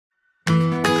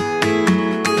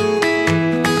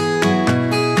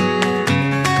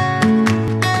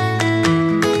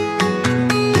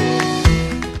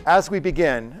as we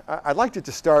begin, I'd like to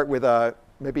just start with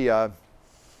maybe a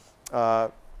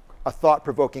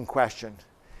thought-provoking question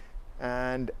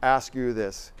and ask you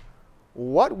this.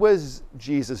 What was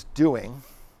Jesus doing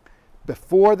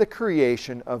before the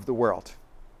creation of the world?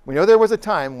 We know there was a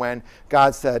time when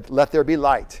God said, "Let there be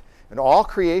light," and all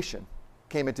creation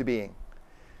came into being.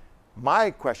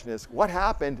 My question is, what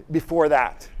happened before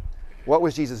that? What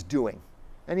was Jesus doing?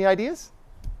 Any ideas?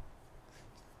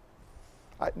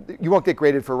 You won't get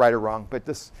graded for right or wrong, but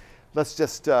let's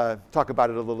just talk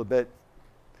about it a little bit.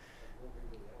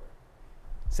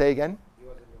 Say again? He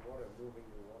was in the water, moving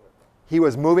the water. He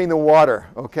was moving the water.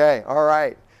 Okay, all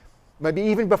right. Maybe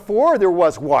even before there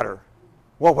was water,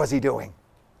 what was he doing?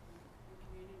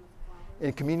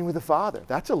 In communion with the Father.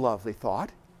 That's a lovely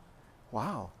thought.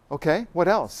 Wow. Okay, what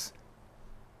else?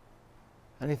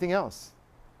 Anything else?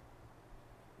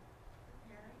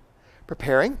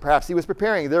 Preparing. Perhaps he was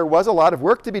preparing. There was a lot of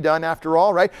work to be done after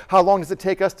all, right? How long does it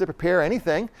take us to prepare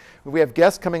anything? If we have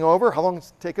guests coming over, how long does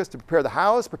it take us to prepare the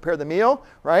house, prepare the meal,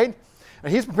 right?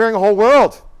 And he's preparing a whole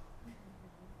world.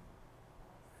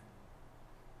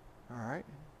 All right.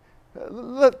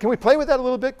 Can we play with that a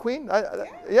little bit, Queen?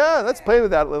 Yeah, let's play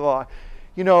with that a little.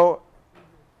 You know,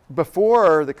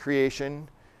 before the creation,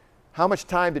 how much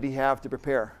time did he have to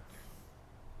prepare?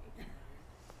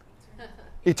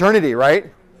 Eternity,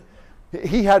 right?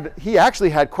 He actually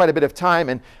had quite a bit of time,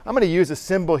 and I'm going to use a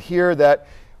symbol here that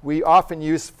we often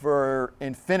use for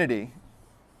infinity.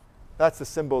 That's the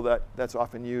symbol that's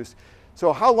often used.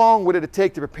 So how long would it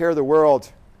take to prepare the world?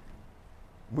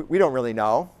 We don't really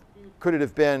know. Could it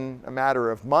have been a matter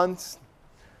of months?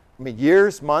 I mean,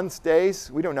 years, months,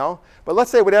 days? We don't know. But let's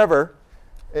say whatever.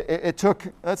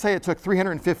 Let's say it took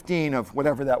 315 of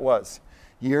whatever that was.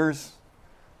 Years,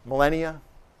 millennia,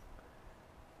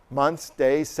 months,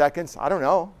 days, seconds. I don't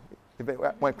know if it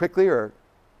went quickly or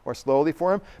slowly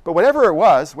for him. But whatever it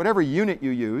was, whatever unit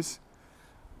you use,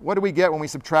 what do we get when we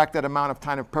subtract that amount of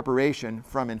time of preparation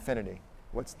from infinity?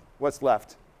 What's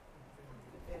left?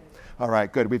 All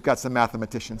right, good. We've got some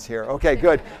mathematicians here. Okay,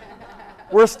 good.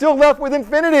 We're still left with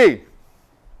infinity.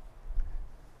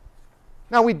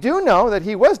 Now, we do know that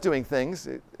he was doing things.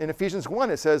 In Ephesians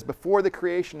 1, it says, before the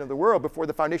creation of the world, before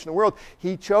the foundation of the world,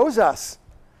 he chose us.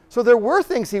 So there were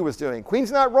things he was doing.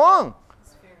 Queen's not wrong.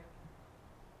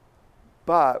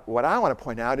 But what I want to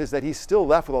point out is that he's still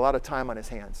left with a lot of time on his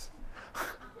hands.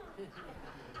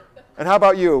 And how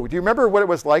about you? Do you remember what it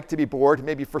was like to be bored?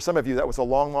 Maybe for some of you that was a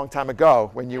long, long time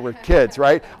ago when you were kids,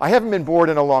 right? I haven't been bored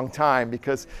in a long time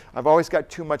because I've always got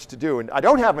too much to do and I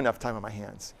don't have enough time on my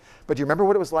hands. But do you remember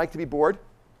what it was like to be bored?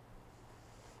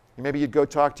 Maybe you'd go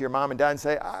talk to your mom and dad and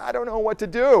say, I don't know what to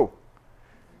do.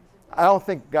 I don't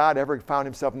think God ever found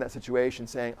himself in that situation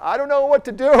saying, I don't know what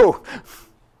to do.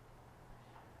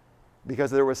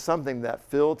 Because there was something that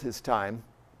filled his time,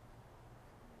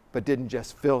 but didn't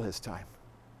just fill his time.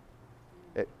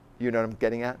 You know what I'm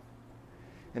getting at?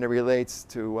 And it relates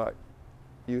to what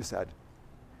you said,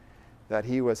 that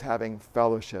he was having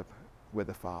fellowship with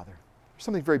the Father.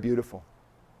 Something very beautiful.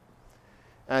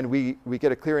 And we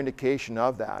get a clear indication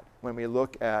of that when we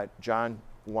look at John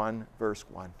 1, verse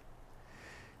 1.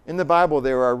 In the Bible,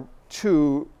 there are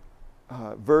two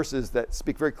verses that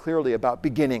speak very clearly about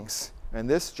beginnings. And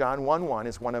this, John 1:1,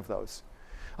 is one of those.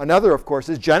 Another, of course,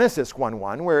 is Genesis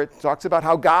 1:1, where it talks about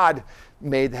how God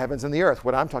made the heavens and the earth,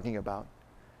 what I'm talking about.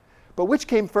 But which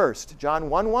came first, John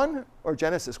 1:1 or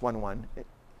Genesis 1:1?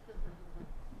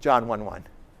 John 1:1.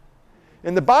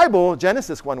 In the Bible,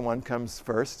 Genesis 1:1 comes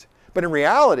first. But in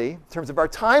reality, in terms of our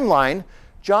timeline,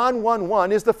 John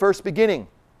 1:1 is the first beginning.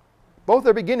 Both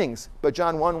are beginnings, but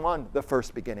John 1:1, the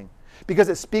first beginning. Because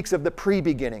it speaks of the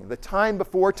pre-beginning, the time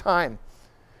before time.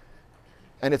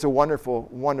 And it's a wonderful,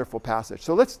 wonderful passage.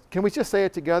 So can we just say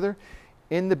it together?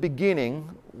 In the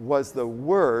beginning was the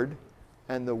Word,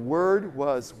 and the Word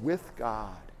was with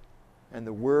God, and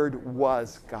the Word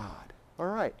was God. All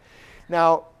right.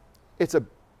 Now, it's a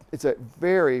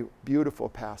very beautiful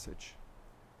passage.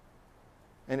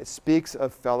 And it speaks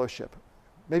of fellowship,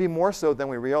 maybe more so than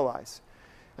we realize.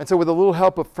 And so with a little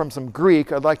help from some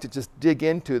Greek, I'd like to just dig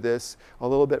into this a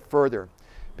little bit further.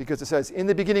 Because it says, in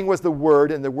the beginning was the Word,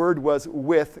 and the Word was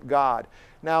with God.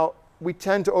 Now, we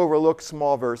tend to overlook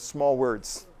small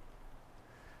words.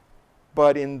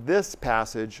 But in this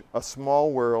passage, a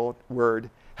small word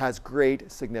has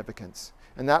great significance.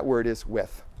 And that word is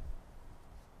with.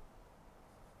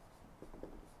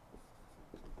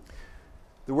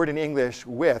 The word in English,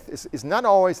 with, is not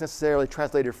always necessarily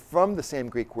translated from the same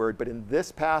Greek word, but in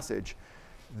this passage,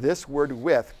 this word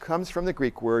with comes from the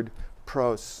Greek word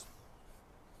pros.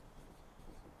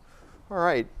 All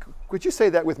right, could you say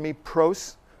that with me?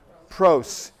 Pros.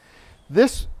 Pros.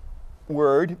 This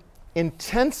word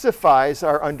intensifies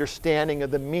our understanding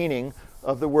of the meaning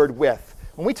of the word with.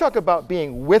 When we talk about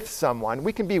being with someone,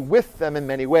 we can be with them in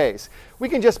many ways. We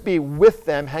can just be with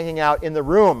them hanging out in the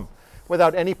room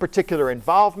without any particular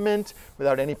involvement,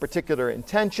 without any particular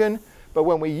intention. But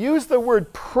when we use the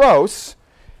word pros,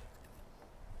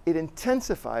 it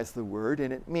intensifies the word,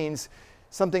 and it means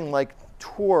something like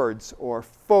towards or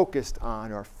focused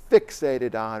on or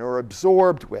fixated on or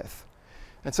absorbed with.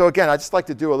 And so again, I'd just like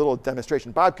to do a little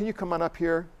demonstration. Bob, can you come on up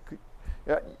here?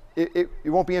 It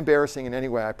won't be embarrassing in any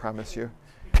way, I promise you.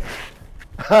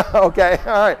 Okay,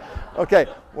 all right. Okay.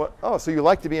 Well, oh, so you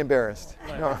like to be embarrassed?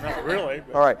 No. Not really.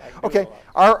 All right. Okay.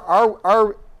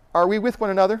 Are we with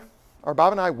one another? Are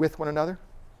Bob and I with one another?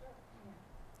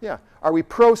 Yeah. Are we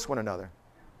pros one another?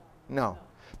 No.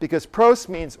 Because pros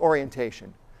means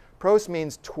orientation. Pros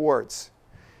means towards.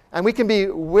 And we can be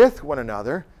with one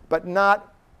another, but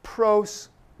not pros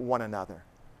one another.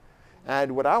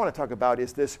 And what I want to talk about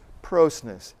is this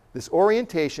prosness, this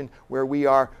orientation where we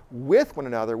are with one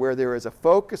another, where there is a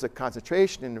focus, a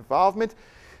concentration, an involvement,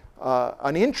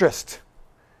 an interest,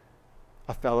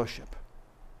 a fellowship.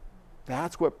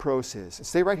 That's what pros is.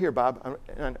 Stay right here, Bob.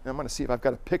 I'm going to see if I've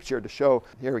got a picture to show.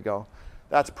 Here we go.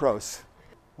 That's pros.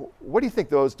 What do you think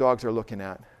those dogs are looking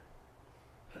at?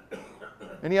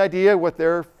 Any idea what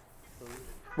they're?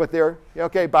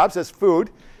 Okay, Bob says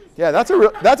food. Yeah, that's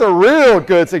a real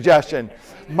good suggestion.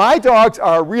 My dogs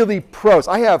are really pros.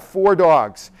 I have 4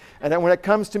 dogs, and then when it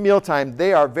comes to mealtime,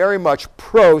 they are very much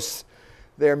pros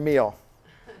their meal.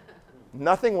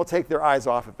 Nothing will take their eyes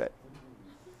off of it.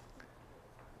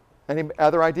 Any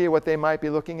other idea what they might be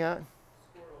looking at?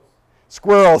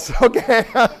 Squirrels. Squirrels, okay.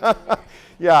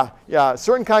 Yeah.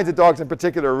 Certain kinds of dogs in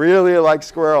particular really like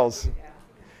squirrels.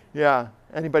 Yeah.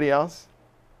 Anybody else?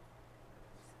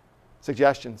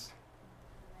 Suggestions?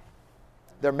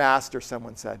 Their master,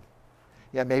 someone said.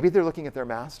 Yeah, maybe they're looking at their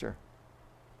master.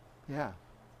 Yeah.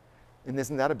 And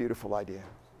isn't that a beautiful idea?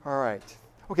 All right.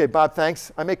 Okay, Bob,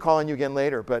 thanks. I may call on you again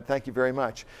later, but thank you very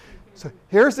much. So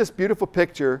here's this beautiful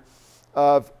picture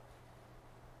of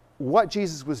what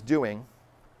Jesus was doing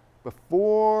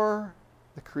before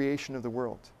the creation of the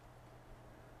world.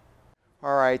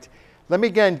 All right. Let me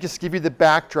again just give you the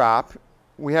backdrop.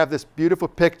 We have this beautiful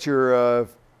picture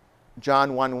of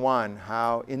John 1:1,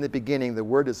 how in the beginning the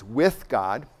Word is with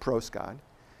God, pros God,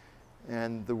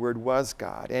 and the Word was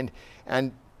God.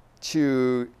 And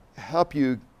to help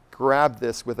you grab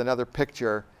this with another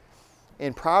picture,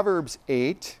 in Proverbs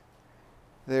 8,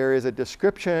 there is a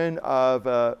description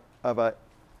of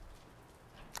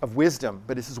wisdom,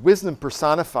 but this is wisdom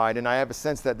personified, and I have a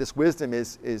sense that this wisdom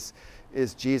is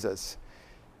Jesus.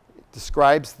 It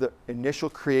describes the initial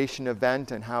creation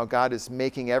event and how God is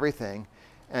making everything.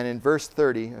 And in verse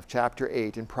 30 of chapter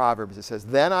 8 in Proverbs, it says,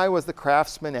 "Then I was the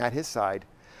craftsman at his side.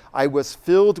 I was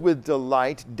filled with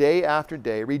delight day after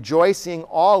day, rejoicing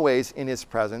always in his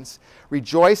presence,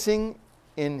 rejoicing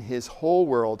in his whole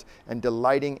world, and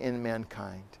delighting in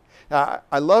mankind." Now,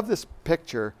 I love this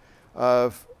picture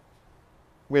of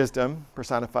wisdom,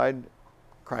 personified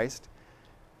Christ,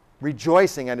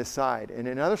 rejoicing at his side. And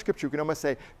in another scripture, you can almost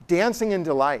say, dancing in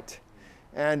delight.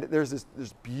 And there's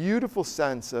this beautiful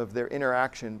sense of their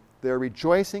interaction. They're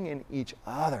rejoicing in each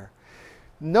other.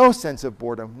 No sense of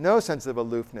boredom, no sense of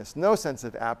aloofness, no sense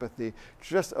of apathy,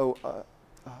 just a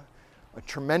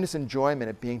tremendous enjoyment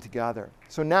of being together.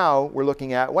 So now we're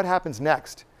looking at what happens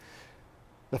next.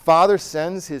 The Father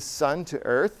sends his Son to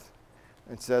earth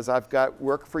and says, I've got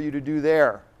work for you to do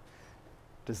there.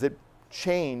 Does it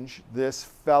change this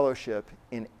fellowship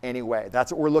in any way?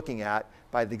 That's what we're looking at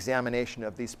by the examination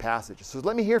of these passages. So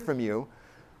let me hear from you.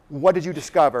 What did you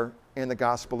discover in the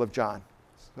Gospel of John?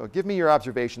 So give me your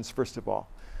observations first of all.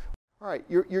 All right,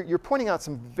 you're pointing out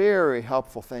some very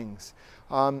helpful things.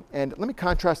 And let me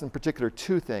contrast in particular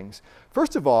 2 things.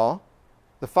 First of all,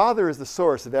 the Father is the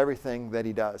source of everything that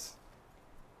he does.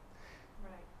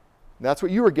 Right. That's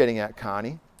what you were getting at,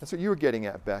 Connie. That's what you were getting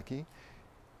at, Becky.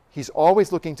 He's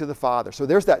always looking to the Father. So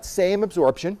there's that same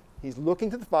absorption. He's looking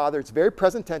to the Father. It's very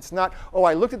present tense. It's not, oh,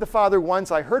 I looked at the Father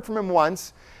once, I heard from him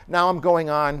once, now I'm going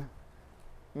on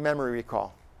memory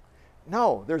recall.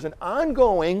 No, there's an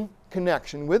ongoing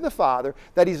connection with the Father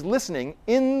that he's listening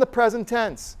in the present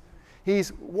tense.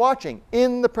 He's watching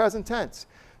in the present tense.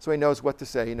 So he knows what to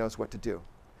say, he knows what to do.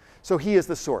 So he is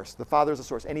the source. The Father is the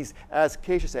source. And he's, as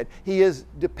Keisha said, he is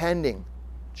depending.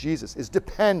 Jesus is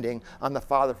depending on the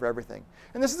Father for everything.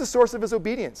 And this is the source of his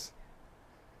obedience.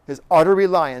 His utter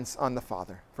reliance on the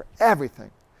Father for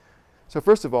everything. So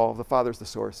first of all, the Father is the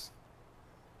source.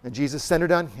 And Jesus,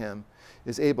 centered on him,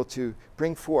 is able to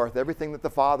bring forth everything that the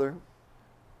Father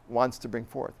wants to bring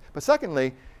forth. But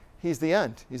secondly, he's the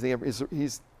end. He's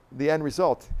the end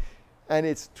result. And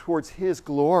it's towards his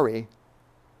glory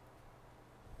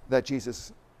that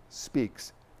Jesus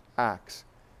speaks, acts,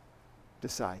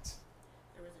 decides.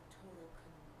 There was a total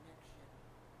connection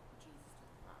of Jesus to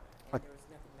the Father, and there was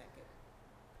nothing that could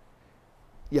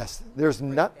Yes, there's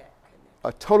break not that connection.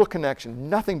 a total connection,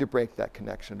 nothing to break that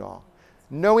connection at all.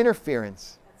 No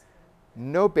interference,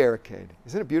 no barricade.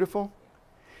 Isn't it beautiful?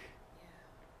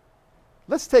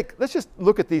 Let's just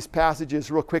look at these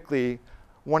passages real quickly,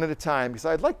 one at a time, because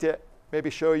I'd like to maybe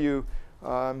show you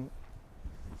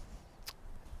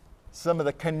some of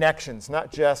the connections,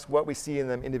 not just what we see in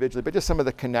them individually, but just some of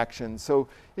the connections. So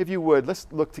if you would, let's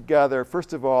look together,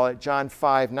 first of all, at John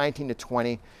 5:19 to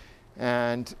 20.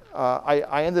 And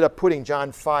I ended up putting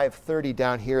John 5:30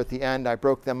 down here at the end. I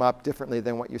broke them up differently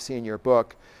than what you see in your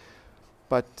book.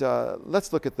 But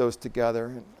let's look at those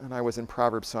together. And I was in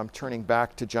Proverbs, so I'm turning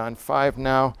back to John 5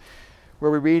 now,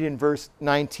 where we read in verse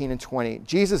 19 and 20.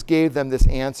 Jesus gave them this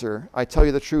answer, I tell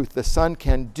you the truth, the Son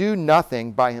can do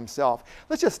nothing by himself.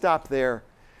 Let's just stop there.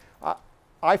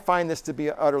 I find this to be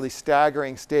an utterly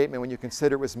staggering statement when you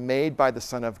consider it was made by the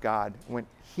Son of God. When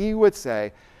he would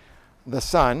say, the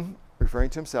Son,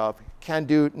 referring to himself, can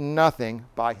do nothing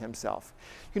by himself.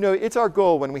 You know, it's our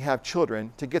goal when we have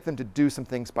children to get them to do some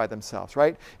things by themselves,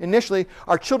 right? Initially,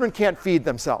 our children can't feed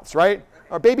themselves, right?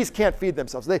 Our babies can't feed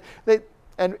themselves.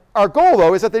 And our goal,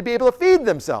 though, is that they'd be able to feed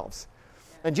themselves.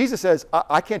 And Jesus says,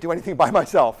 I can't do anything by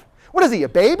myself. What is he, a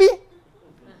baby?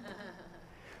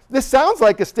 This sounds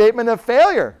like a statement of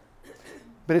failure.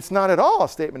 But it's not at all a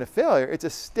statement of failure. It's a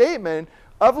statement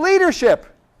of leadership.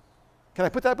 Can I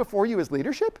put that before you as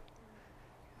leadership?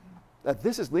 That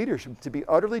this is leadership, to be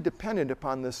utterly dependent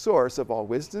upon the source of all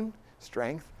wisdom,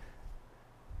 strength,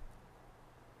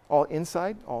 all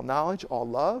insight, all knowledge, all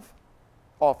love,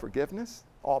 all forgiveness,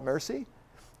 all mercy.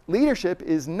 Leadership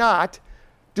is not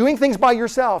doing things by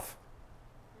yourself.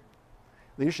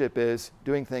 Leadership is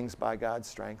doing things by God's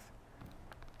strength.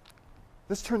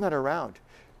 Let's turn that around.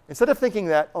 Instead of thinking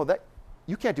that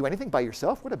you can't do anything by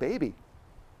yourself, what a baby.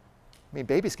 I mean,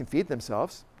 babies can feed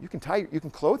themselves. You can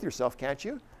clothe yourself, can't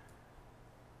you?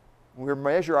 We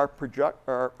measure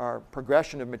our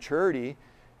progression of maturity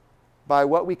by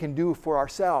what we can do for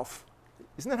ourselves.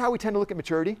 Isn't that how we tend to look at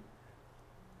maturity?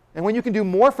 And when you can do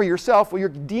more for yourself, well, you're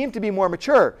deemed to be more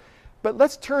mature. But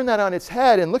let's turn that on its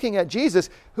head and looking at Jesus,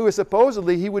 who is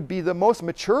supposedly, he would be the most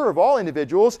mature of all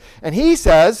individuals, and he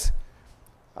says,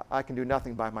 I can do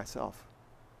nothing by myself.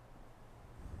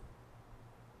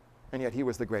 And yet he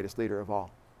was the greatest leader of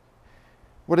all.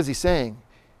 What is he saying?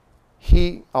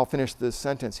 I'll finish this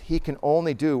sentence, he can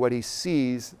only do what he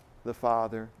sees the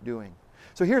Father doing.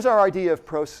 So here's our idea of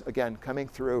pros, again, coming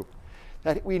through.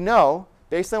 That we know,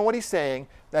 based on what he's saying,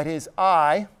 that his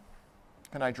eye,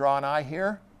 can I draw an eye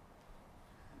here?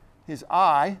 His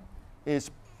eye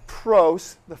is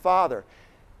pros the Father.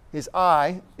 His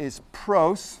eye is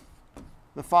pros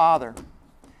the Father.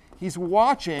 He's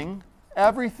watching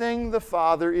everything the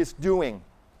Father is doing.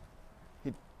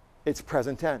 It's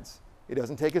present tense. He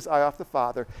doesn't take his eye off the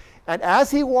Father. And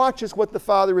as he watches what the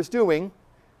Father is doing,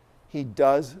 he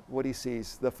does what he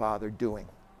sees the Father doing.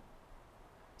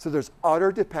 So there's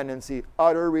utter dependency,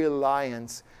 utter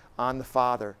reliance on the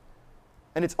Father.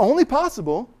 And it's only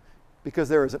possible because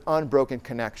there is an unbroken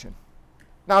connection.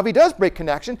 Now, if he does break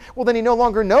connection, well, then he no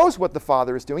longer knows what the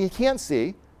Father is doing. He can't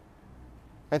see.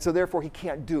 And so therefore, he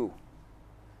can't do.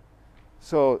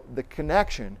 So the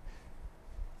connection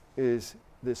is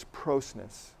this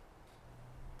prosness,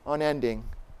 unending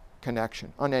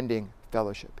connection, unending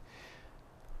fellowship.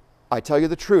 I tell you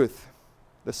the truth,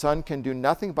 the Son can do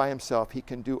nothing by himself. He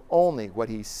can do only what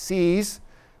he sees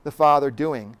the Father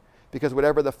doing, because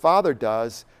whatever the Father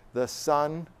does, the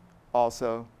Son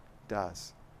also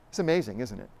does. It's amazing,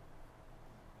 isn't it?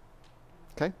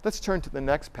 Okay, let's turn to the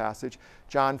next passage,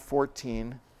 John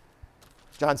 7,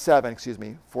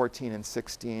 14 and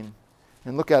 16,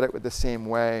 and look at it with the same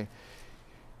way.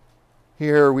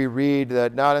 Here we read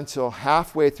that not until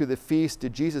halfway through the feast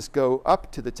did Jesus go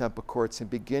up to the temple courts and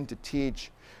begin to teach.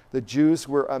 The Jews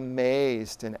were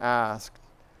amazed and asked,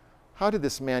 how did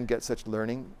this man get such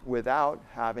learning without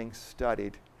having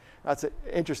studied? That's an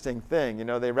interesting thing. You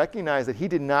know, they recognize that he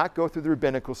did not go through the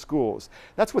rabbinical schools.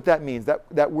 That's what that means.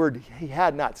 That word, he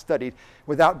had not studied,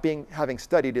 without having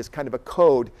studied, is kind of a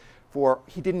code for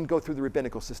he didn't go through the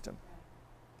rabbinical system.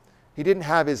 He didn't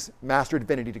have his Master of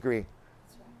Divinity degree.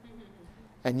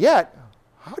 And yet,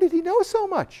 how did he know so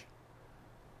much?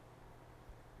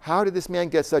 How did this man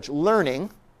get such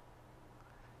learning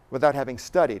without having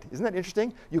studied? Isn't that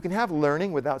interesting? You can have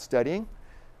learning without studying.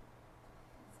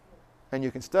 and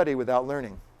you can study without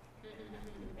learning.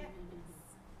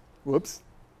 Whoops.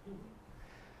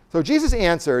 So Jesus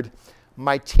answered,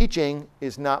 my teaching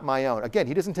is not my own. Again,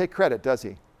 he doesn't take credit, does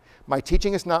he? My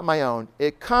teaching is not my own.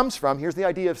 It comes from, here's the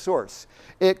idea of source.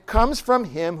 It comes from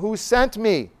him who sent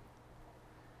me.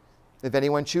 If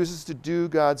anyone chooses to do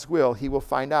God's will, he will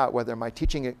find out whether my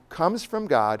teaching comes from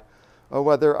God or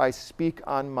whether I speak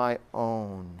on my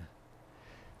own.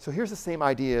 So here's the same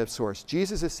idea of source.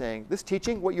 Jesus is saying, this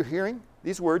teaching, what you're hearing,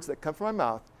 these words that come from my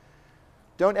mouth,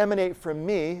 don't emanate from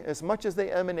me as much as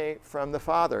they emanate from the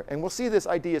Father. And we'll see this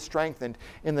idea strengthened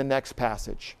in the next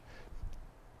passage.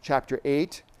 Chapter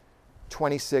 8,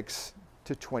 26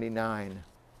 to 29.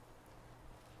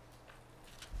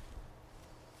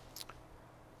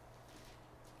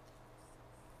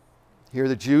 Here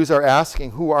the Jews are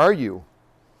asking, who are you?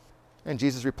 And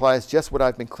Jesus replies, just what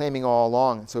I've been claiming all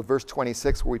along. So verse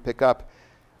 26, where we pick up,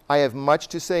 I have much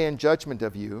to say in judgment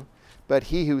of you, but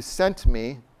he who sent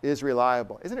me is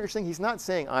reliable. Isn't it interesting? He's not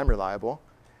saying I'm reliable.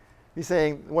 He's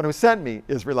saying the one who sent me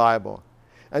is reliable.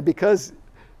 And because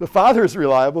the Father is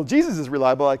reliable, Jesus is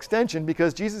reliable by extension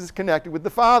because Jesus is connected with the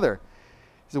Father.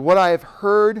 So what I have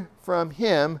heard from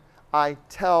him, I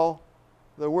tell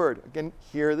the word. Again,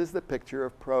 here is the picture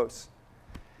of pros.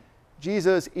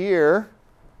 Jesus' ear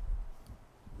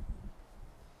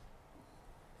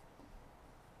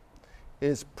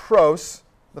is pros,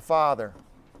 the Father.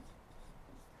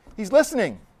 He's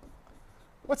listening.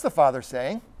 What's the Father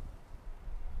saying?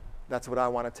 That's what I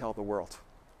want to tell the world.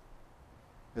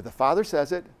 If the Father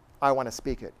says it, I want to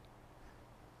speak it.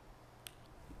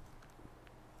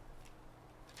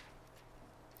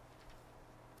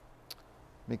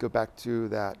 Let me go back to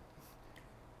that.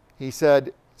 He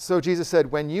said, so Jesus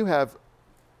said,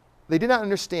 they did not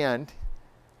understand.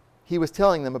 He was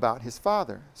telling them about his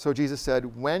Father. So Jesus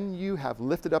said, when you have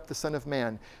lifted up the Son of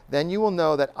Man, then you will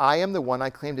know that I am the one I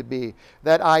claim to be,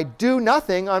 that I do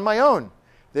nothing on my own.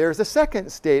 There's a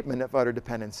second statement of utter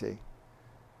dependency.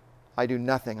 I do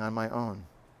nothing on my own,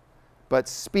 but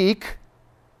speak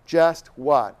just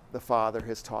what the Father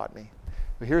has taught me.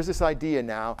 But here's this idea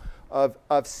now of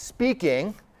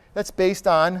speaking that's based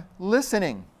on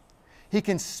listening. He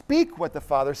can speak what the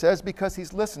Father says because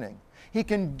he's listening. He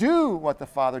can do what the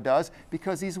Father does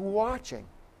because he's watching.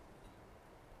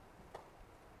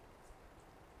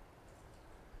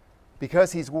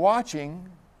 Because he's watching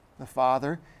the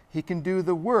Father, he can do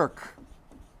the work.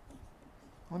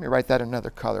 Let me write that in another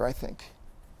color, I think.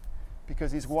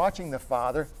 Because he's watching the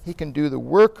Father, he can do the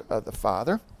work of the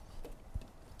Father.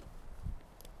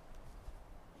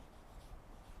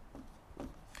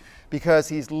 Because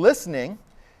he's listening,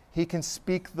 he can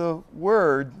speak the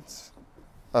words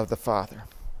of the Father.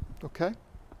 Okay?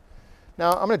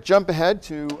 Now, I'm going to jump ahead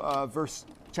to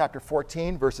chapter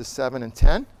 14, verses 7 and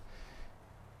 10.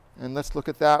 And let's look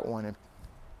at that one.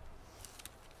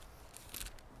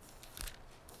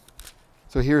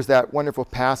 So here's that wonderful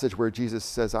passage where Jesus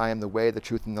says, I am the way, the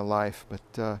truth, and the life.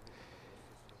 But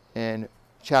in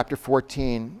chapter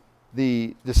 14,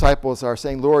 the disciples are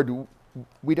saying, Lord,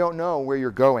 we don't know where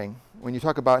you're going. When you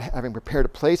talk about having prepared a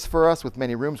place for us with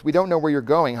many rooms, we don't know where you're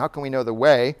going. How can we know the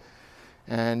way?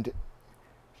 And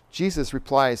Jesus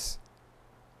replies,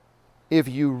 if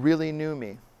you really knew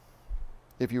me,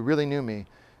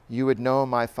 you would know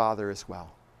my Father as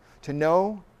well. To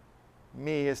know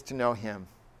me is to know him.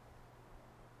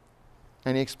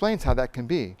 And he explains how that can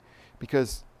be,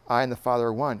 because I and the Father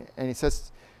are one. And he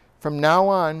says, from now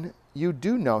on, you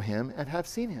do know him and have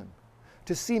seen him.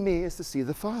 To see me is to see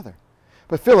the Father.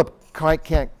 But Philip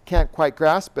can't quite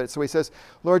grasp it, so he says,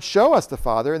 Lord, show us the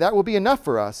Father, and that will be enough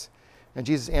for us. And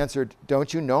Jesus answered,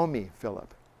 don't you know me,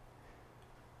 Philip?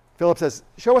 Philip says,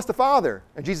 show us the Father.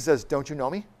 And Jesus says, don't you know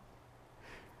me?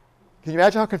 Can you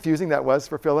imagine how confusing that was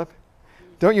for Philip?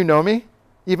 Don't you know me,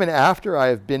 even after I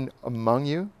have been among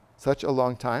you such a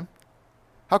long time?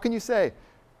 How can you say,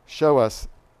 show us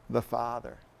the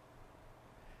Father?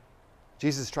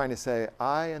 Jesus is trying to say,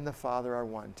 I and the Father are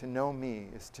one. To know me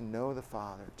is to know the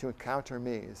Father. To encounter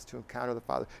me is to encounter the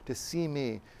Father. To see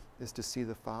me is to see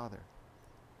the Father.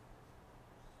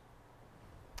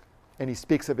 And he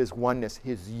speaks of his oneness,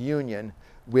 his union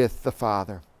with the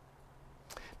Father.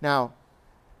 Now,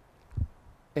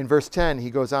 in verse 10,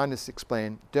 he goes on to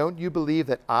explain, don't you believe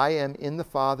that I am in the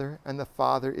Father and the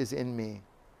Father is in me?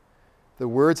 The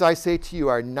words I say to you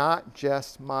are not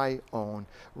just my own.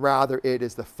 Rather, it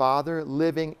is the Father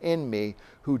living in me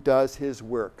who does his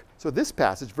work. So this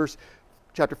passage,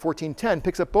 chapter 14:10,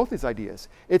 picks up both these ideas.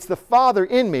 It's the Father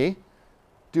in me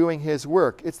doing his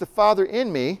work. It's the Father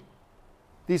in me.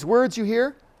 These words you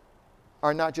hear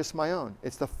are not just my own.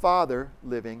 It's the Father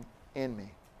living in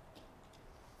me.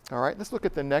 All right, let's look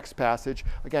at the next passage.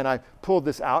 Again, I pulled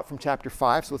this out from chapter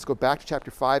 5, so let's go back to chapter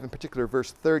 5, in particular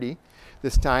verse 30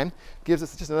 this time. Gives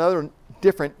us just another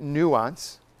different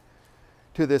nuance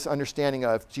to this understanding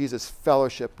of Jesus'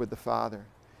 fellowship with the Father.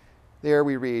 There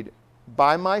we read,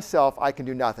 "By myself I can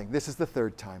do nothing." This is the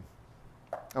third time.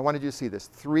 I wanted you to see this.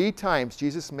 3 times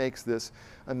Jesus makes this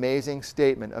amazing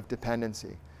statement of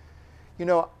dependency. You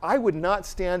know, I would not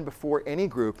stand before any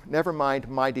group, never mind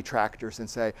my detractors, and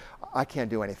say, I can't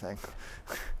do anything.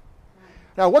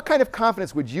 Now, what kind of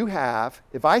confidence would you have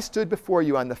if I stood before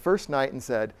you on the first night and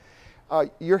said,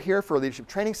 you're here for a leadership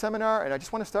training seminar, and I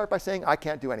just want to start by saying I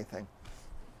can't do anything?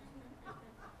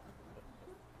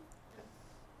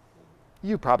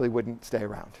 You probably wouldn't stay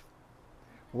around.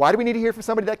 Why do we need to hear from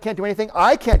somebody that can't do anything?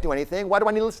 I can't do anything. Why do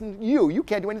I need to listen to you? You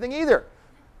can't do anything either.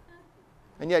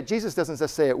 And yet Jesus doesn't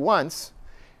just say it once.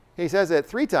 He says it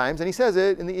 3 times, and he says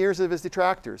it in the ears of his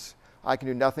detractors. I can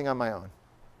do nothing on my own.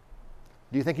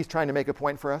 Do you think he's trying to make a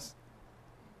point for us?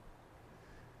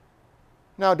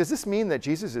 Now, does this mean that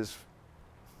Jesus is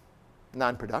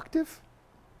non-productive?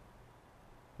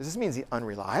 Does this mean he's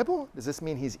unreliable? Does this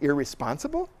mean he's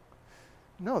irresponsible?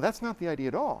 No, that's not the idea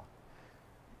at all.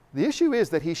 The issue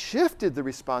is that he shifted the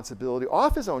responsibility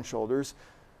off his own shoulders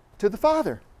to the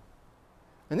Father.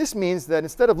 And this means that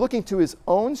instead of looking to his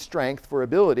own strength for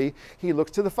ability, he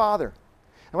looks to the Father.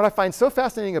 And what I find so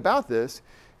fascinating about this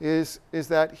is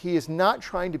that he is not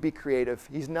trying to be creative.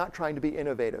 He's not trying to be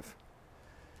innovative.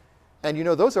 And you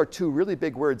know, those are 2 really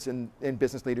big words in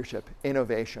business leadership,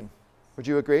 innovation. Would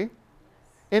you agree?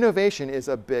 Innovation is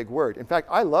a big word. In fact,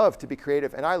 I love to be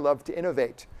creative and I love to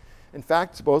innovate. In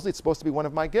fact, supposedly it's supposed to be one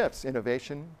of my gifts,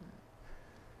 innovation.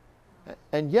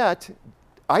 And yet,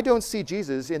 I don't see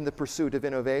Jesus in the pursuit of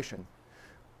innovation.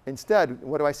 Instead,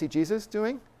 what do I see Jesus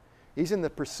doing? He's in the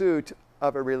pursuit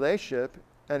of a relationship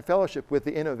and fellowship with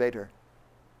the innovator.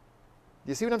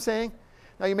 Do you see what I'm saying?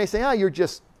 Now you may say, you're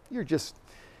just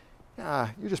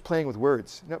playing with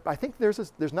words. No, I think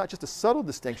there's not just a subtle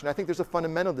distinction. I think there's a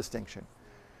fundamental distinction.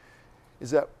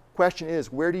 The question is,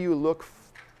 where do you look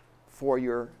for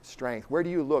your strength? Where do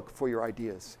you look for your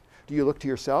ideas? Do you look to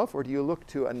yourself or do you look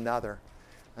to another?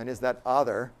 And is that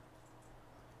other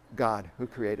God who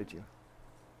created you?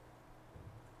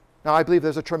 Now, I believe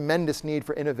there's a tremendous need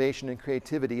for innovation and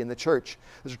creativity in the church.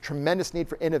 There's a tremendous need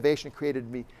for innovation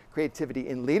and creativity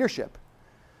in leadership.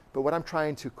 But what I'm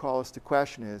trying to call us to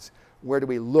question is, where do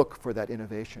we look for that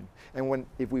innovation? And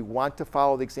if we want to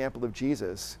follow the example of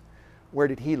Jesus, where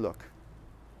did he look?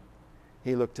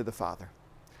 He looked to the Father.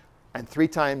 And 3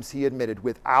 times he admitted,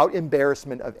 without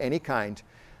embarrassment of any kind,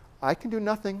 I can do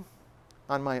nothing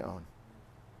on my own.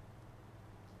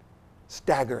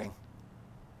 Staggering.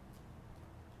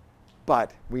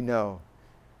 But we know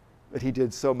that he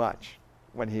did so much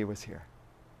when he was here.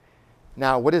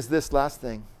 Now, what is this last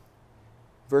thing?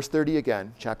 Verse 30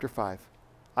 again, chapter 5.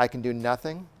 I can do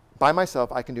nothing. By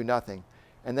myself, I can do nothing.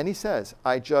 And then he says,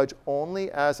 I judge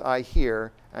only as I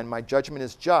hear, and my judgment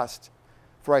is just,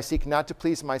 for I seek not to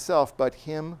please myself, but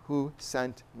him who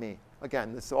sent me.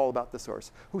 Again, this is all about the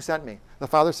source. Who sent me? The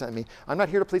Father sent me. I'm not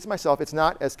here to please myself. It's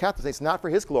not, as Catholics say, it's not for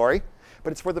his glory,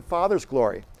 but it's for the Father's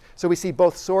glory. So we see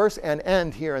both source and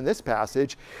end here in this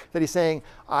passage, that he's saying,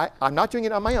 I'm not doing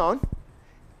it on my own.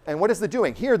 And what is the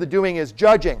doing? Here, the doing is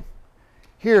judging.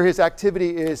 Here, his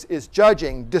activity is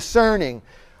judging, discerning,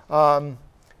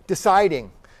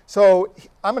 deciding. So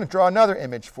I'm going to draw another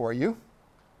image for you.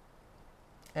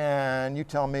 And you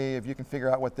tell me if you can figure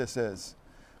out what this is.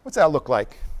 What's that look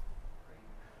like?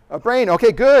 A brain.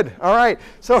 Okay, good. All right.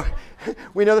 So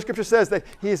we know the scripture says that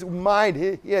his mind,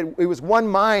 he was one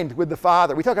mind with the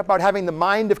Father. We talk about having the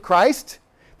mind of Christ.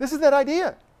 This is that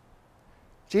idea.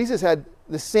 Jesus had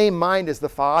the same mind as the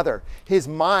Father. His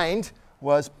mind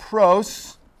was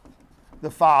pros, the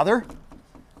Father.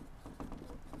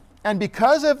 And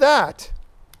because of that,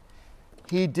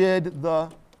 he did the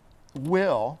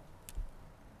will.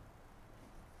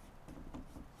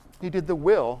 He did the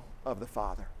will of the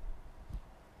Father.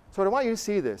 So I want you to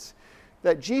see this,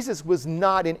 that Jesus was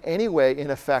not in any way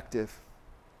ineffective.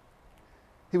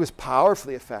 He was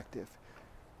powerfully effective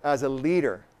as a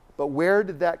leader. But where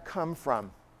did that come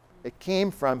from? It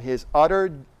came from his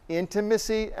utter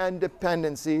intimacy and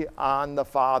dependency on the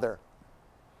Father.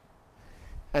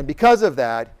 And because of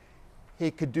that,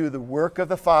 he could do the work of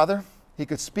the Father, he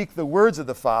could speak the words of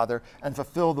the Father, and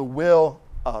fulfill the will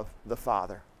of the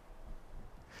Father.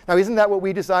 Now, isn't that what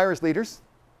we desire as leaders?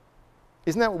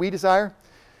 Isn't that what we desire?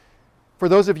 For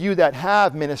those of you that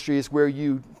have ministries where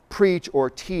you preach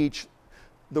or teach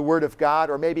the Word of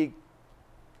God, or maybe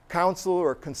counsel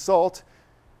or consult,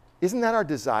 isn't that our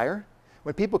desire?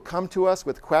 When people come to us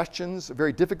with questions,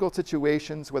 very difficult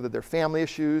situations, whether they're family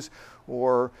issues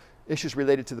or issues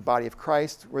related to the body of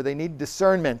Christ, where they need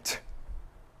discernment,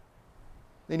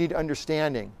 they need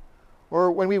understanding,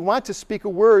 or when we want to speak a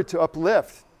word to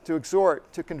uplift, to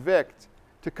exhort, to convict,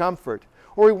 to comfort,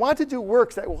 or we want to do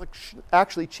works that will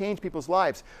actually change people's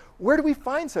lives, where do we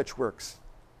find such works?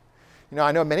 You know,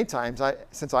 I know many times,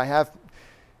 since I have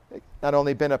not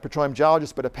only been a petroleum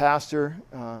geologist, but a pastor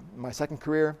in my second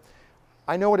career,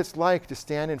 I know what it's like to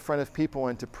stand in front of people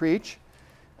and to preach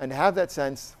and to have that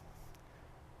sense,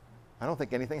 I don't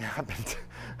think anything happened.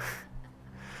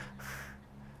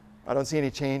 I don't see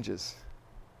any changes.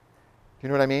 You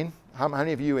know what I mean? How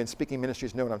many of you in speaking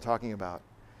ministries know what I'm talking about?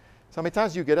 So how many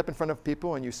times do you get up in front of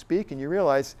people and you speak and you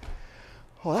realize,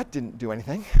 oh, that didn't do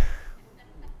anything.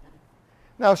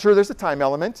 Now, sure, there's a time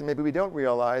element, and maybe we don't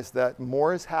realize that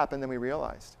more has happened than we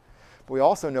realized. But we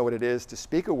also know what it is to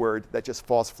speak a word that just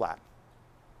falls flat.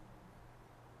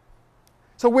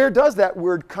 So where does that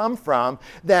word come from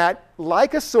that,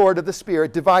 like a sword of the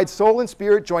Spirit, divides soul and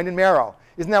spirit, joint and marrow?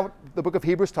 Isn't that what the book of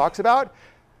Hebrews talks about?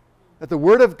 That the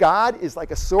word of God is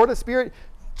like a sword of the Spirit,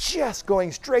 just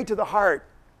going straight to the heart.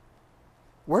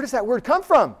 Where does that word come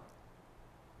from?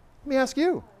 Let me ask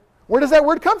you. Where does that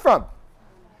word come from?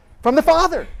 From the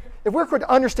Father. If we're going to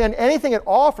understand anything at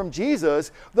all from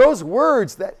Jesus, those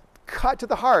words that cut to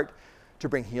the heart to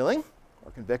bring healing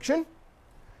or conviction,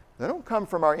 they don't come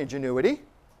from our ingenuity.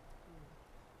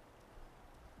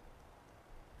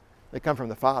 They come from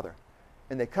the Father.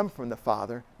 And they come from the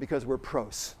Father because we're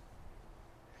pros.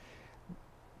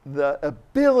 The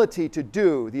ability to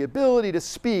do, the ability to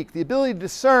speak, the ability to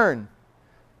discern,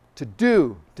 to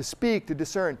do, to speak, to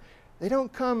discern, they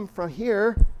don't come from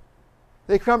here.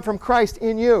 They come from Christ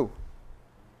in you.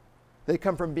 They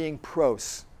come from being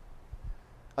pros,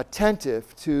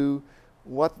 attentive to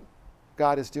what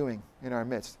God is doing in our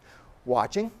midst.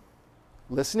 Watching,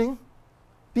 listening,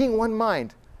 being one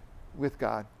mind with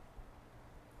God.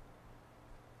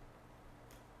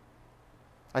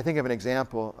 I think of an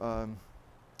example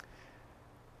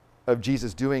of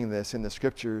Jesus doing this in the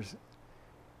Scriptures.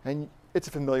 And it's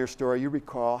a familiar story. You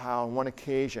recall how on one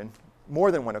occasion, more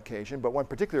than one occasion, but one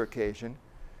particular occasion,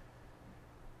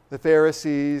 the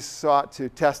Pharisees sought to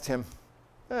test him,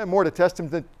 more to test him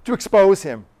than to expose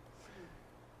him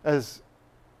as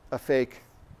a fake.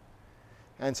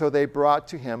 And so they brought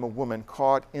to him a woman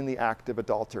caught in the act of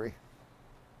adultery.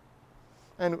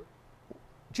 And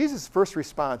Jesus' first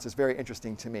response is very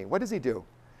interesting to me. What does he do?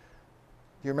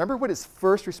 Do you remember what his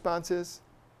first response is?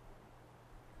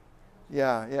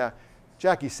 Yeah.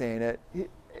 Jackie's saying it.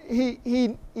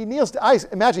 He kneels. I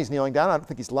imagine he's kneeling down. I don't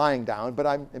think he's lying down, but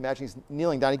I imagine he's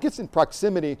kneeling down. He gets in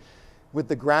proximity with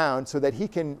the ground so that he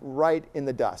can write in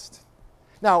the dust.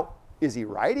 Now, is he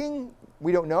writing?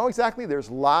 We don't know exactly. There's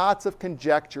lots of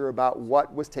conjecture about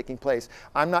what was taking place.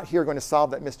 I'm not here going to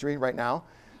solve that mystery right now,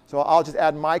 so I'll just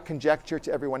add my conjecture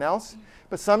to everyone else.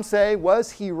 But some say,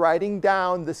 was he writing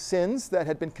down the sins that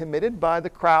had been committed by the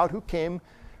crowd who came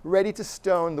ready to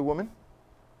stone the woman?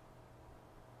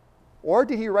 Or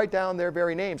did he write down their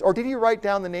very names? Or did he write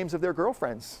down the names of their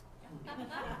girlfriends?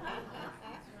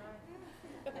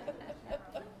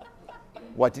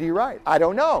 What did he write? I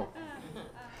don't know.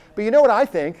 But you know what I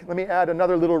think? Let me add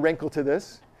another little wrinkle to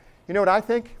this. You know what I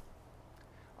think?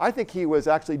 I think he was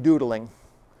actually doodling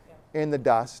in the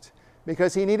dust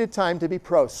because he needed time to be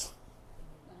pros.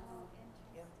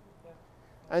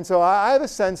 And so I have a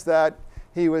sense that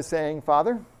he was saying,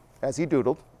 Father, as he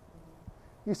doodled,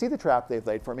 you see the trap they've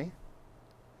laid for me.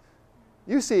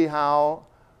 You see how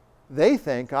they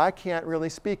think I can't really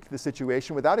speak the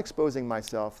situation without exposing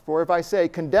myself. For if I say,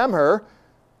 condemn her,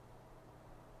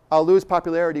 I'll lose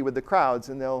popularity with the crowds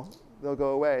and they'll go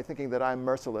away thinking that I'm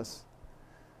merciless.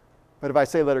 But if I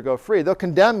say, let her go free, they'll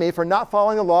condemn me for not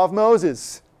following the law of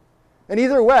Moses. And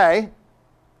either way,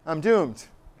 I'm doomed.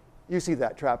 You see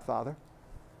that trap, Father.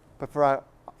 But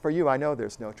for you, I know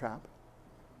there's no trap.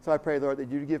 So I pray, Lord, that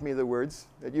you give me the words,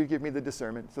 that you give me the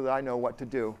discernment so that I know what to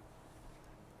do.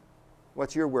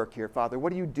 What's your work here, Father?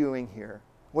 What are you doing here?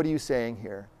 What are you saying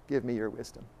here? Give me your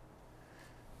wisdom.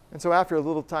 And so after a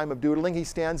little time of doodling, he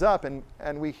stands up and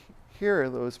we hear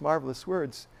those marvelous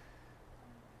words.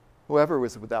 Whoever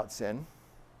was without sin,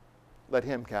 let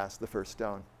him cast the first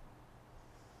stone.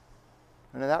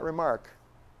 And in that remark,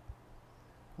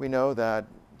 we know that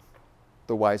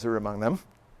the wiser among them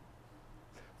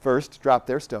first dropped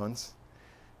their stones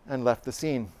and left the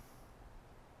scene.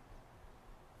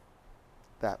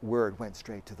 That word went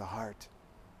straight to the heart.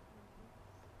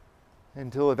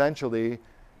 Until eventually,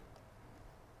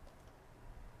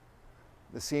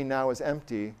 the scene now is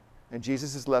empty And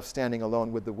Jesus is left standing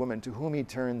alone with the woman, to whom he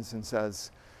turns and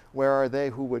says, "Where are they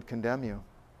who would condemn you?"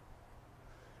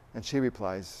 And she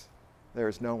replies, "There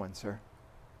is no one, sir."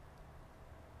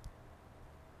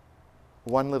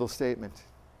 One little statement.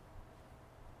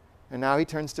 And now he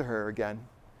turns to her again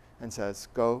and says,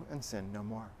 "Go and sin no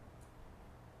more."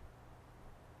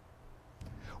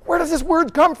 Where does this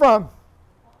word come from?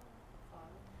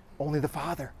 Only the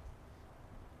Father.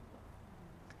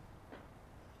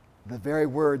 The very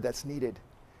word that's needed.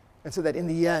 And so that in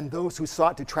the end, those who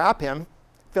sought to trap him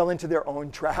fell into their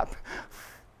own trap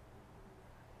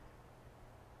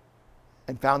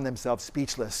and found themselves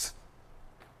speechless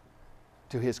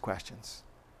to his questions.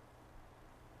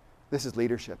 This is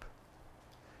leadership.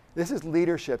 This is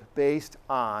leadership based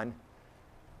on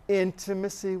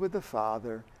intimacy with the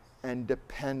Father and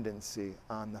dependency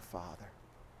on the Father.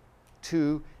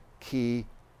 Two key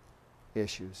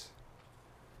issues.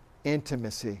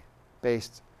 Dependency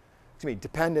based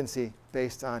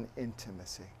on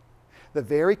intimacy. The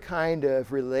very kind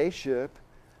of relationship,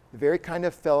 the very kind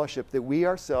of fellowship that we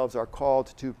ourselves are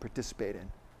called to participate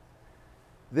in.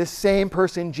 This same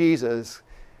person, Jesus,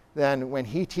 then when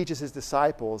he teaches his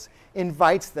disciples,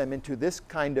 invites them into this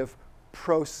kind of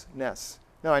prosness.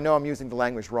 Now, I know I'm using the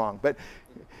language wrong, but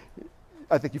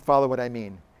I think you follow what I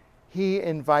mean. He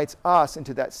invites us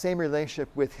into that same relationship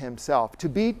with himself, to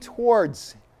be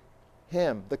towards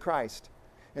him, the Christ,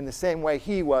 in the same way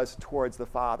he was towards the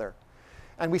Father.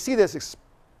 And we see this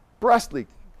expressly,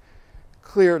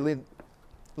 clearly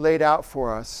laid out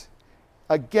for us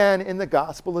again in the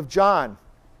Gospel of John,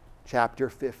 chapter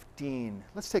 15.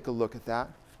 Let's take a look at that.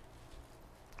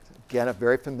 Again, a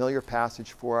very familiar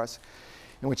passage for us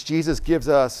in which Jesus gives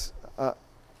us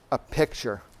a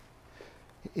picture.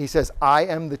 He says, "I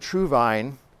am the true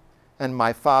vine, and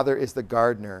my Father is the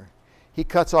gardener. He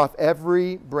cuts off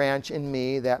every branch in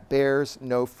me that bears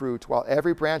no fruit, while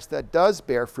every branch that does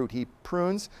bear fruit he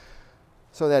prunes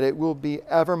so that it will be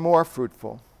ever more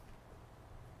fruitful."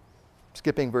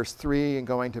 Skipping verse 3 and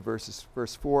going to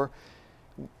verse 4.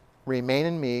 "Remain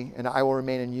in me, and I will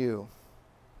remain in you.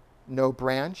 No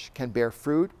branch can bear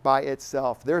fruit by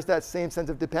itself." There's that same sense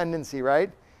of dependency,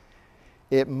 right?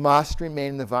 It must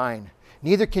remain in the vine.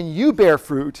 "Neither can you bear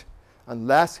fruit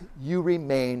unless you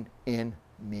remain in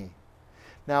me."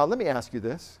 Now, let me ask you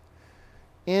this.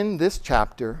 In this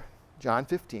chapter, John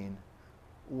 15,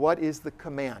 what is the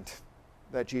command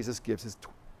that Jesus gives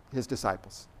his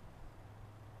disciples?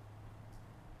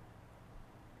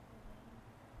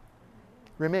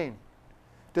 Remain.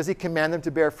 Does he command them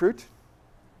to bear fruit?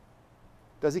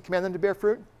 Does he command them to bear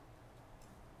fruit?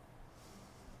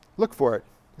 Look for it.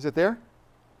 Is it there?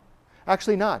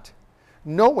 Actually not.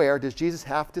 Nowhere does Jesus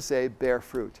have to say bear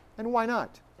fruit. And why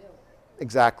not?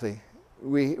 Exactly.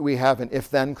 We have an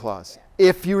if-then clause.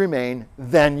 If you remain,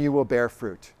 then you will bear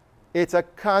fruit. It's a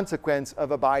consequence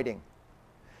of abiding.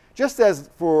 Just as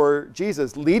for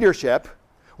Jesus, leadership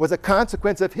was a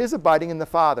consequence of his abiding in the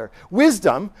Father.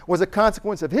 Wisdom was a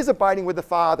consequence of his abiding with the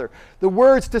Father. The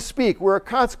words to speak were a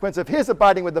consequence of his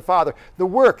abiding with the Father. The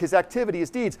work, his activity, his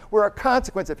deeds were a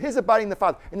consequence of his abiding in the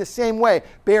Father. In the same way,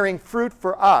 bearing fruit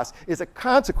for us is a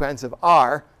consequence of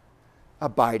our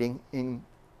abiding in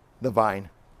the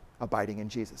vine, abiding in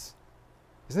Jesus.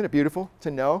 Isn't it beautiful to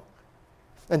know?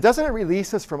 And doesn't it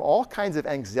release us from all kinds of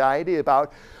anxiety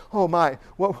about, oh my,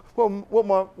 what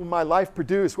will my life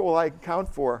produce? What will I account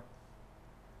for?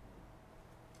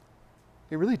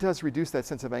 It really does reduce that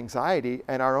sense of anxiety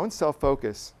and our own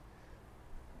self-focus,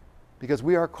 because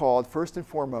we are called first and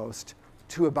foremost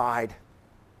to abide.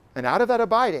 And out of that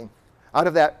abiding, out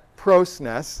of that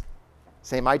prosness,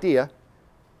 same idea,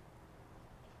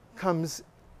 comes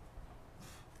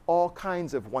all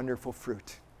kinds of wonderful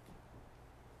fruit.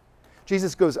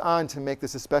 Jesus goes on to make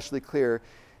this especially clear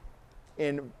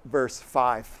in verse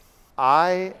 5.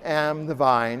 "I am the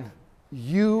vine,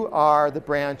 you are the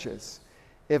branches.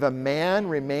 If a man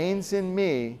remains in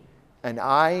me, and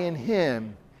I in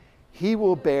him, he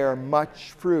will bear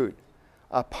much fruit.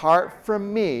 Apart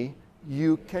from me,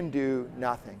 you can do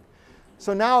nothing."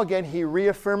 So now again, he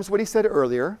reaffirms what he said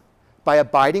earlier. By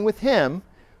abiding with him,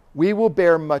 we will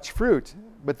bear much fruit.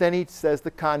 But then he says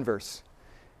the converse.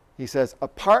 He says,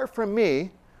 apart from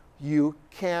me, you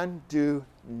can do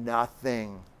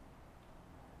nothing.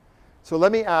 So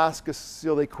let me ask a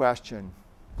silly question.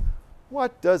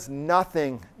 What does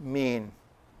nothing mean?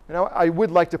 You know, I would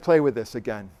like to play with this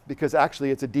again, because actually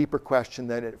it's a deeper question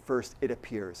than at first it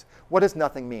appears. What does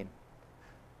nothing mean?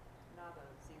 Nada,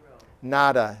 zero.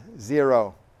 Nada,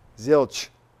 zero, zilch,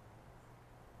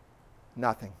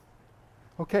 nothing.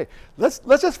 Okay, let's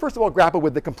just first of all grapple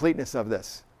with the completeness of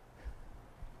this.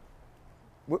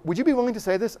 Would you be willing to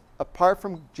say this? Apart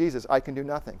from Jesus, I can do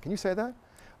nothing. Can you say that?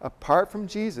 Apart from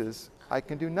Jesus, I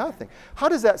can do nothing. How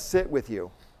does that sit with you?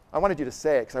 I wanted you to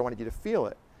say it because I wanted you to feel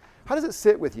it. How does it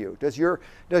sit with you? Does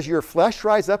your flesh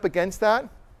rise up against that?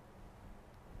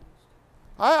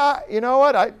 You know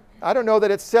what? I don't know that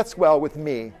it sits well with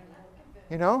me.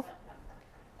 You know?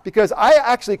 Because I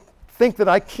actually think that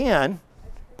I can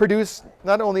produce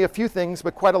not only a few things,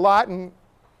 but quite a lot and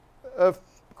of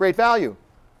great value.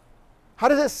 How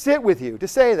does it sit with you to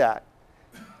say that?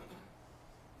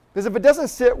 Because if it doesn't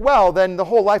sit well, then the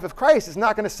whole life of Christ is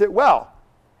not going to sit well.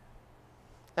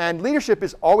 And leadership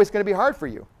is always going to be hard for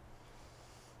you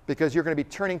because you're going to be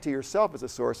turning to yourself as a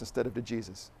source instead of to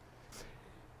Jesus.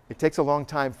 It takes a long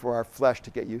time for our flesh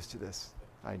to get used to this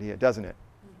idea, doesn't it?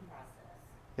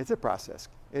 It's a process.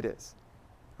 It is.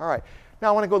 All right. Now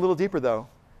I want to go a little deeper, though.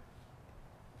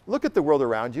 Look at the world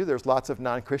around you. There's lots of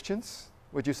non-Christians.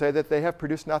 Would you say that they have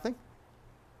produced nothing?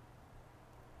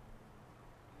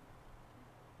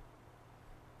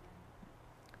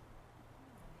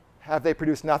 Have they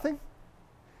produced nothing?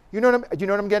 Do you know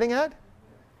what I'm getting at?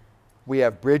 We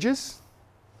have bridges.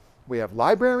 We have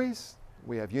libraries.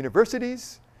 We have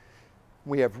universities.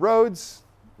 We have roads.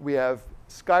 We have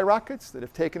skyrockets that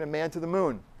have taken a man to the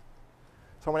moon.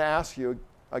 So I want to ask you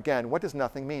again, what does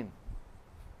nothing mean?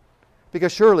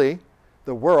 Because surely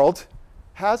the world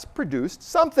has produced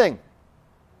something.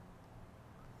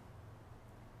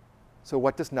 So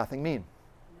what does nothing mean?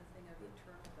 Nothing of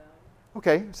eternal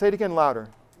value. Okay, say it again louder.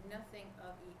 Nothing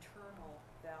of eternal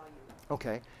value.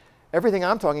 Okay. Everything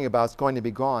I'm talking about is going to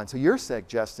be gone. So you're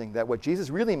suggesting that what Jesus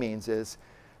really means is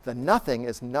the nothing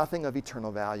is nothing of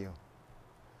eternal value.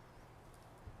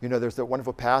 You know, there's that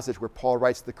wonderful passage where Paul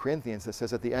writes to the Corinthians that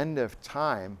says at the end of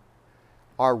time,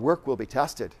 our work will be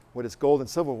tested. What is gold and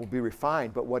silver will be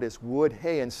refined, but what is wood,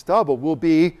 hay, and stubble will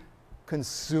be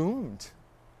consumed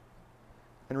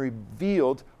and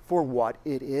revealed for what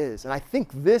it is. And I think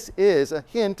this is a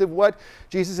hint of what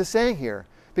Jesus is saying here,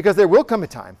 because there will come a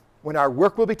time when our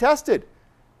work will be tested.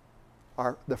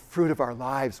 The fruit of our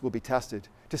lives will be tested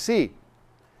to see,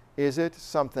 is it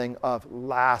something of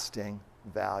lasting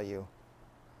value?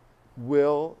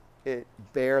 Will it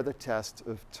bear the test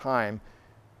of time?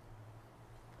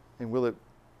 And will it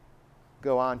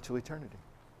go on till eternity?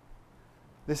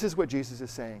 This is what Jesus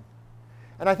is saying.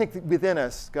 And I think that within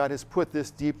us, God has put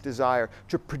this deep desire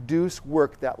to produce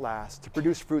work that lasts, to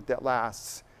produce fruit that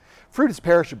lasts. Fruit is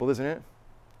perishable, isn't it?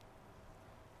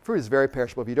 Fruit is very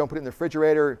perishable. If you don't put it in the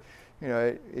refrigerator, you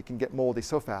know, it can get moldy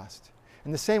so fast.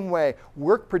 In the same way,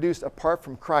 work produced apart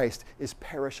from Christ is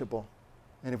perishable.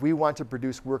 And if we want to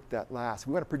produce work that lasts,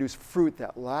 we want to produce fruit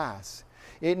that lasts,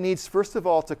 it needs, first of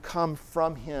all, to come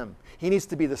from Him. He needs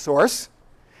to be the source,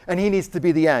 and He needs to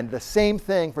be the end. The same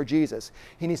thing for Jesus.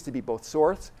 He needs to be both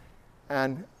source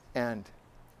and end.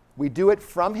 We do it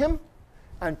from Him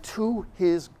and to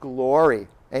His glory.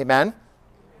 Amen?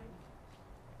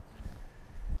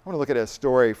 I want to look at a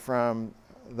story from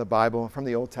the Bible, from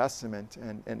the Old Testament,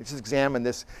 and just examine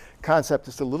this concept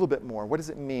just a little bit more. What does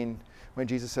it mean when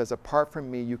Jesus says, apart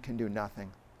from me, you can do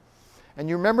nothing? And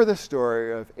you remember the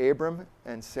story of Abram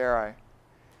and Sarai,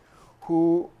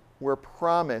 who were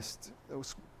promised,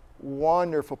 this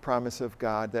wonderful promise of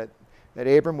God, that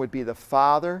Abram would be the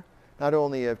father not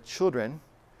only of children,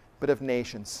 but of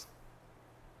nations.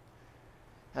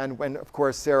 And when, of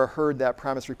course, Sarah heard that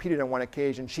promise repeated on one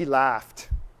occasion, she laughed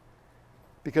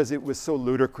because it was so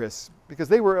ludicrous, because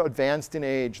they were advanced in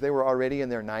age. They were already in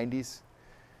their 90s.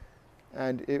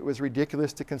 And it was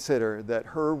ridiculous to consider that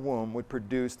her womb would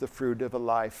produce the fruit of a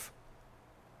life.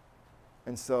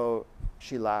 And so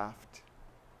she laughed.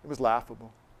 It was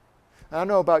laughable. I don't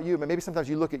know about you, but maybe sometimes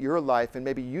you look at your life and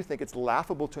maybe you think it's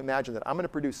laughable to imagine that I'm going to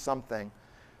produce something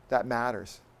that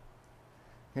matters.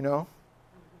 You know?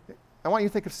 I want you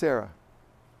to think of Sarah.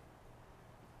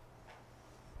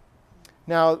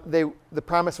 Now, the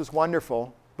promise was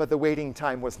wonderful, but the waiting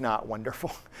time was not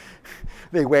wonderful.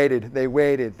 They waited,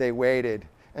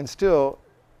 and still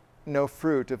no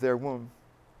fruit of their womb,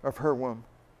 of her womb,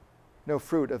 no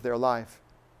fruit of their life.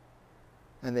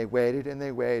 And they waited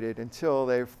until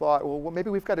they thought, well, maybe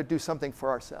we've got to do something for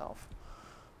ourselves.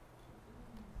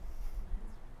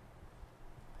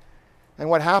 And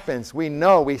what happens?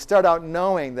 We start out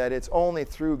knowing that it's only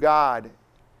through God.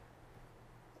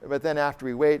 But then after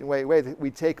we wait, we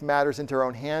take matters into our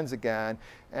own hands again.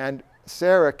 And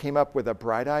Sarah came up with a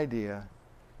bright idea.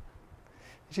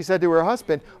 She said to her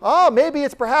husband, maybe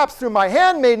it's perhaps through my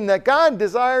handmaiden that God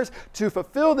desires to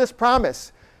fulfill this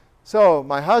promise. So,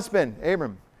 my husband,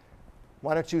 Abram,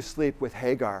 why don't you sleep with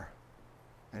Hagar?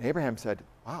 And Abraham said,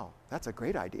 wow, that's a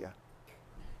great idea.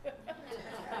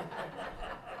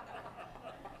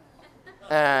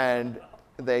 And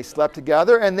they slept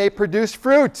together and they produced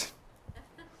fruit.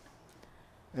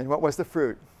 And what was the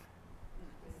fruit?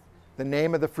 The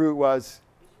name of the fruit was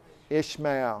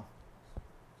Ishmael.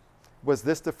 Was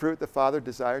this the fruit the father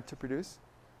desired to produce?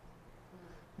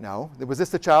 No. Was this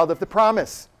the child of the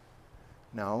promise?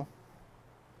 No.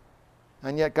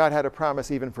 And yet God had a promise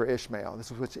even for Ishmael.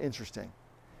 This is what's interesting.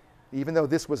 Even though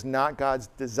this was not God's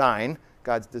design,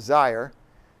 God's desire,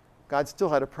 God still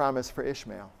had a promise for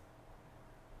Ishmael.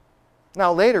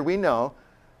 Now later we know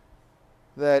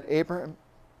that Abraham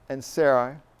and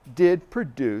Sarah did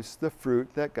produce the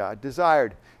fruit that God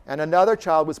desired. And another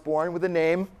child was born with the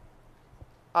name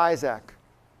Isaac.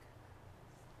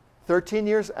 13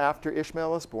 years after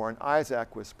Ishmael was born,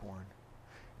 Isaac was born.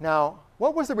 Now,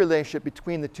 what was the relationship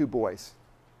between the two boys?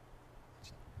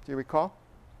 Do you recall?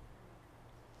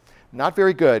 Not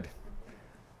very good.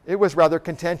 It was rather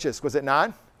contentious, was it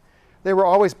not? They were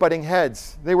always butting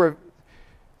heads. They were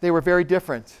very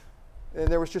different. And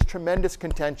there was just tremendous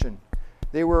contention.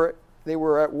 They were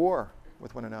at war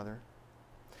with one another.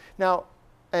 Now,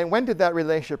 and when did that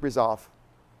relationship resolve?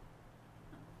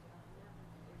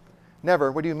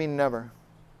 Never. What do you mean never?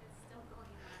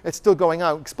 It's still going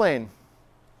on. Explain.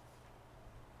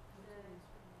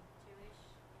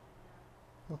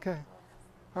 Okay.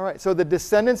 All right. So the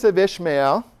descendants of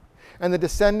Ishmael and the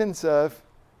descendants of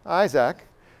Isaac,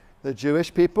 the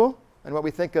Jewish people and what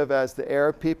we think of as the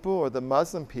Arab people or the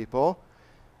Muslim people,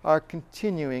 are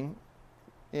continuing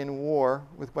in war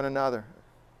with one another.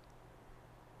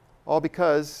 All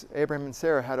because Abraham and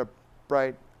Sarah had a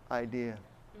bright idea.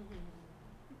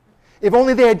 If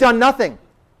only they had done nothing.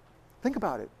 Think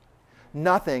about it.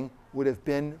 Nothing would have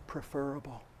been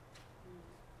preferable.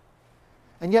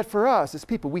 And yet for us as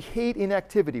people, we hate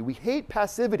inactivity. We hate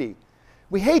passivity.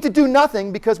 We hate to do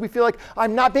nothing because we feel like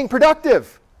I'm not being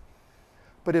productive.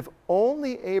 But if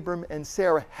only Abram and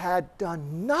Sarah had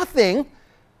done nothing,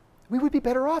 we would be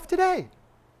better off today.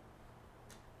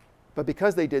 But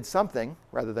because they did something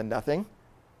rather than nothing,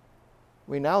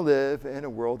 we now live in a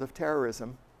world of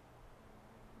terrorism.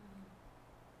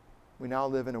 We now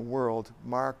live in a world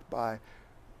marked by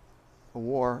a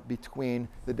war between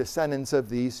the descendants of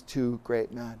these two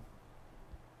great men.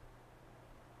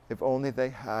 If only they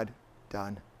had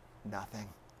done nothing.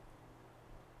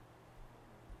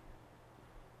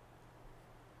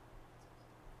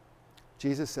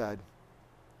 Jesus said,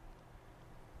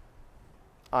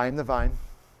 I am the vine,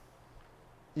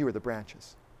 you are the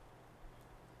branches.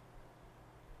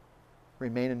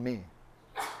 Remain in me,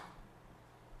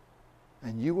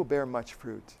 and you will bear much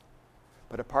fruit.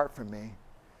 But apart from me,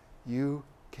 you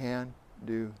can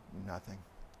do nothing.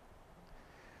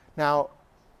 Now,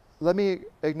 let me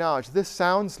acknowledge, this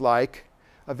sounds like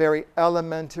a very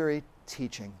elementary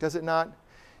teaching, does it not?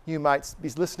 You might be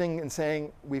listening and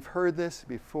saying, we've heard this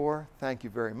before, thank you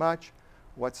very much.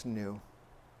 What's new?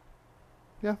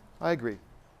 Yeah, I agree.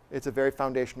 It's a very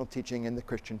foundational teaching in the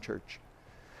Christian church.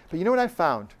 But you know what I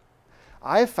found?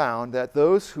 I found that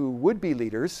those who would be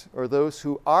leaders, or those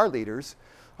who are leaders,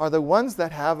 are the ones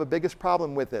that have the biggest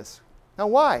problem with this. Now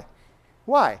why?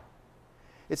 Why?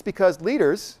 It's because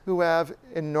leaders who have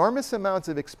enormous amounts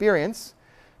of experience,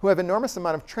 who have enormous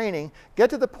amount of training, get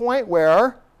to the point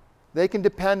where they can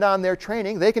depend on their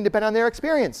training, they can depend on their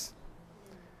experience.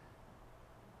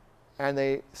 And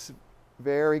they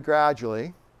very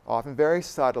gradually, often very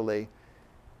subtly,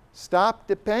 stop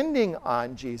depending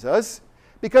on Jesus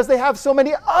because they have so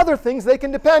many other things they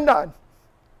can depend on.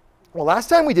 Well, last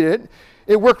time we did it,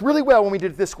 it worked really well when we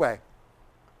did it this way.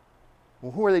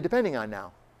 Well, who are they depending on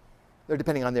now? They're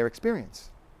depending on their experience.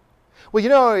 Well, you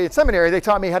know, in seminary, they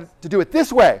taught me how to do it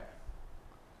this way.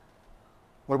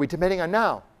 What are we depending on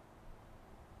now?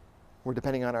 We're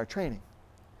depending on our training.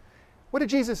 What did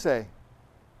Jesus say?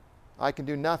 I can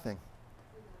do nothing.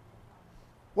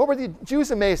 What were the Jews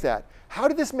amazed at? How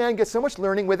did this man get so much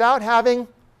learning without having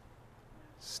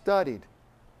studied?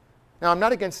 Now, I'm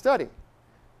not against study.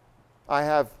 I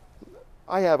have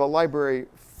a library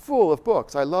full of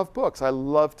books. I love books. I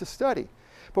love to study.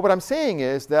 But what I'm saying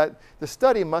is that the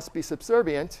study must be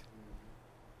subservient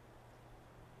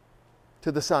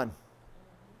to the Son.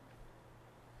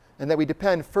 And that we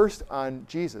depend first on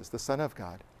Jesus, the Son of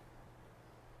God.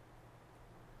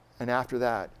 And after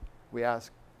that, we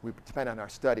depend on our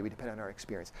study, we depend on our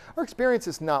experience. Our experience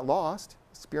is not lost.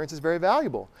 Experience is very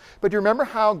valuable. But do you remember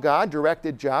how God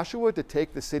directed Joshua to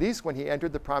take the cities when he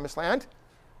entered the Promised Land?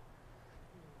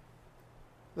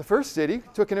 The first city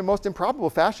took in a most improbable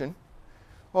fashion.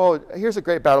 Oh, here's a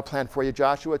great battle plan for you,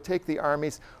 Joshua. Take the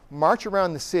armies, march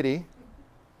around the city,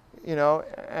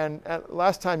 and at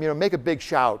last time, make a big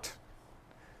shout.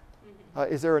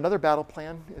 Is there another battle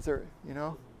plan? Is there, you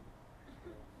know?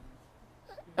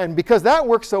 And because that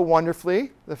worked so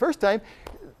wonderfully the first time,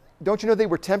 don't you know they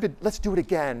were tempted? Let's do it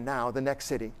again now, the next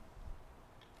city.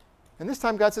 And this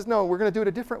time God says, no, we're going to do it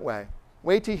a different way.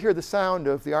 Wait till you hear the sound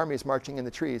of the armies marching in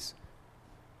the trees.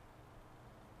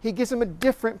 He gives them a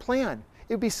different plan.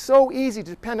 It would be so easy to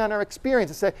depend on our experience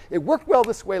and say, it worked well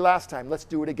this way last time, let's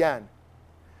do it again.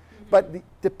 But the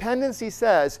dependency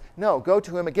says, no, go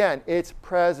to him again. It's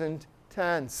present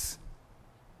tense,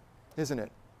 isn't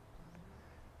it?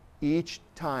 Each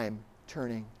time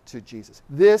turning to Jesus.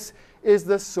 This is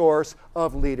the source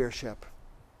of leadership.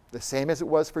 The same as it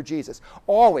was for Jesus.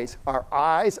 Always our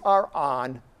eyes are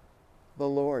on the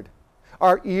Lord.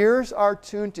 Our ears are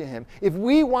tuned to him. If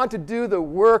we want to do the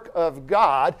work of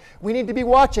God, we need to be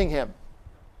watching him.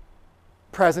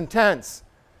 Present tense.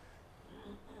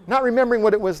 Not remembering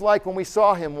what it was like when we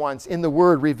saw him once in the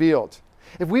Word revealed.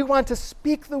 If we want to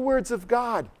speak the words of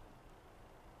God,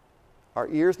 our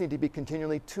ears need to be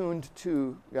continually tuned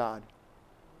to God.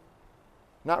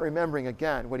 Not remembering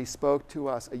again what he spoke to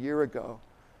us a year ago.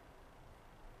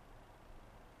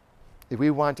 If we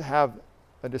want to have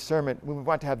a discernment, we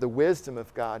want to have the wisdom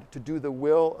of God, to do the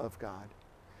will of God,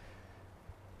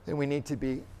 then we need to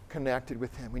be connected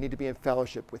with him. We need to be in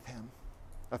fellowship with him.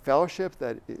 A fellowship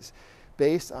that is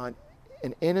based on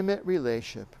an intimate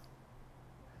relationship,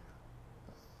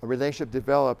 a relationship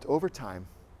developed over time.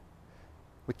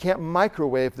 We can't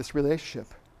microwave this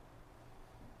relationship.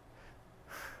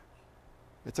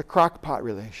 It's a crock-pot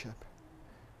relationship.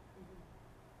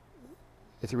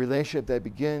 It's a relationship that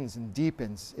begins and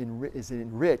deepens, is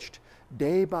enriched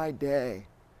day by day.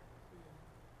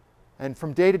 And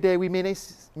from day to day, we may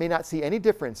not see any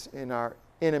difference in our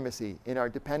intimacy, in our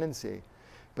dependency.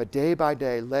 But day by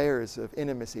day, layers of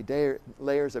intimacy,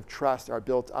 layers of trust are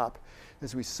built up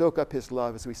as we soak up his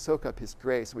love, as we soak up his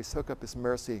grace, as we soak up his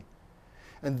mercy.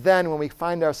 And then when we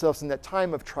find ourselves in that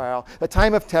time of trial, that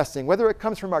time of testing, whether it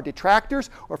comes from our detractors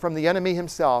or from the enemy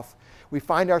himself, we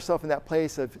find ourselves in that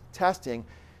place of testing,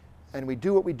 and we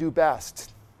do what we do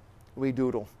best. We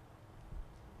doodle.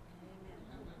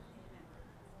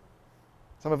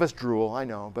 Some of us drool, I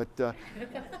know,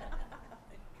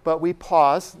 but we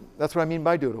pause. That's what I mean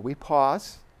by doodle. We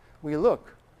pause. We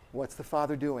look. What's the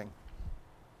Father doing?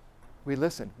 We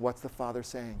listen. What's the Father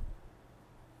saying?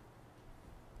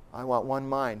 I want one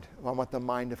mind. I want the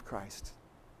mind of Christ.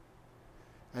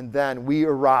 And then we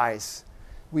arise.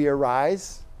 We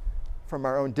arise from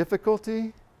our own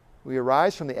difficulty. We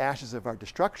arise from the ashes of our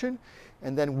destruction.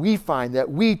 And then we find that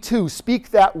we too speak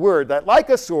that word that, like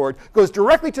a sword, goes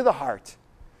directly to the heart.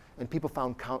 And people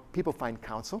find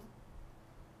counsel.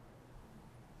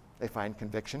 They find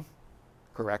conviction,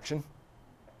 correction.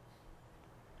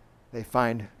 They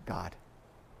find God.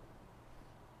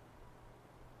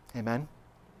 Amen?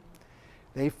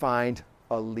 They find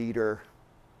a leader.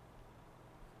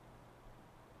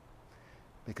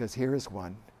 Because here is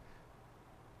one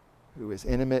who is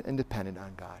intimate and dependent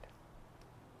on God.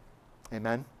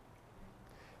 Amen?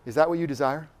 Is that what you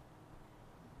desire?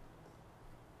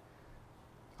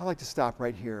 I'd like to stop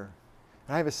right here.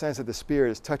 And I have a sense that the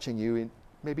Spirit is touching you,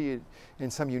 maybe in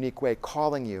some unique way,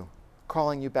 calling you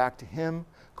back to him,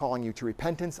 calling you to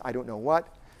repentance, I don't know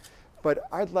what. But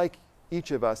I'd like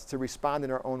each of us to respond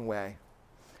in our own way.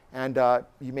 And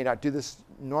you may not do this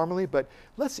normally, but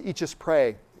let's each just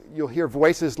pray. You'll hear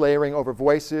voices layering over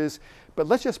voices, but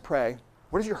let's just pray.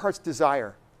 What is your heart's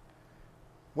desire?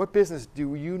 What business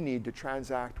do you need to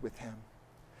transact with him?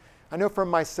 I know from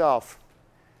myself,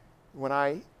 when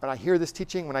I hear this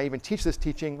teaching, when I even teach this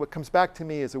teaching, what comes back to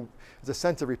me is a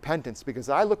sense of repentance. Because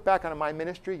I look back on my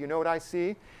ministry, you know what I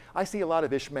see? I see a lot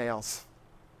of Ishmaels.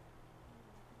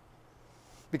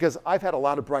 Because I've had a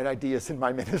lot of bright ideas in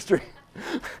my ministry.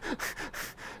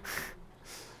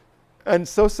 And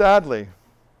so sadly,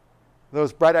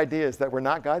 those bright ideas that were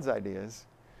not God's ideas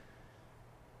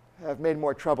have made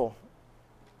more trouble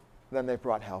than they've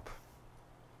brought help.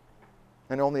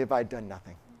 And only have I done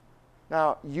nothing.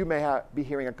 Now, you may be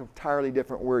hearing an entirely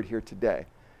different word here today.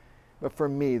 But for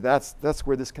me, that's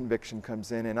where this conviction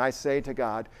comes in. And I say to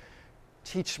God,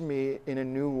 teach me in a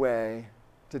new way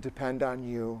to depend on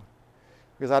you.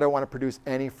 Because I don't want to produce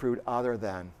any fruit other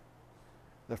than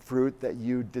the fruit that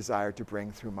you desire to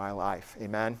bring through my life.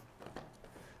 Amen?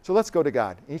 So let's go to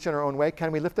God, each in our own way.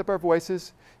 Can we lift up our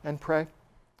voices and pray?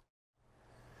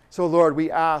 So, Lord, we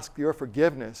ask your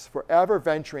forgiveness for ever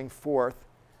venturing forth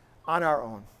on our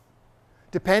own.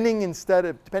 Depending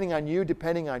on you,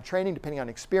 depending on training, depending on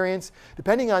experience,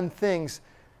 depending on things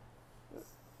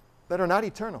that are not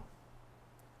eternal,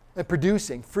 and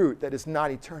producing fruit that is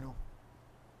not eternal.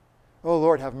 Oh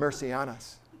Lord, have mercy on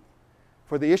us.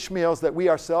 for the Ishmaels that we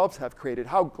ourselves have created.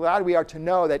 How glad we are to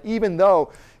know that even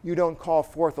though you don't call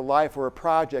forth a life or a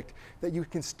project, that you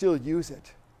can still use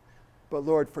it. But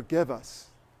Lord, forgive us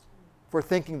for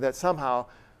thinking that somehow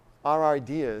our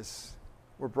ideas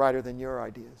were brighter than your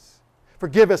ideas.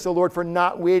 Forgive us, O Lord, for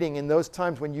not waiting in those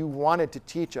times when you wanted to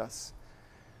teach us.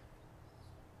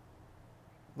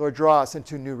 Lord, draw us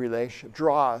into new relationship.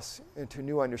 Draw us into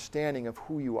new understanding of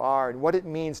who you are and what it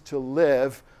means to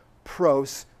live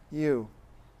pros you.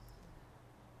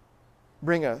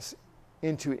 Bring us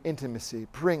into intimacy.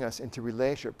 Bring us into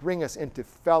relationship. Bring us into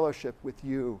fellowship with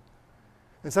you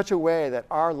in such a way that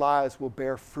our lives will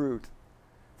bear fruit,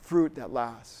 fruit that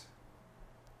lasts.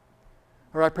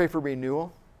 Lord, I pray for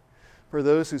renewal. For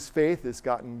those whose faith has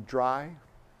gotten dry,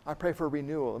 I pray for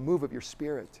renewal, a move of your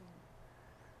Spirit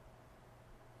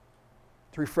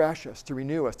to refresh us, to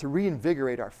renew us, to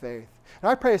reinvigorate our faith. And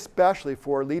I pray especially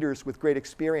for leaders with great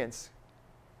experience,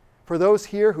 for those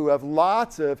here who have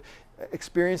lots of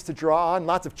experience to draw on,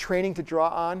 lots of training to draw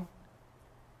on,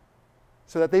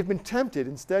 so that they've been tempted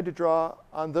instead to draw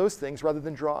on those things rather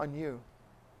than draw on you.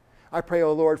 I pray,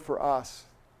 O Lord, for us,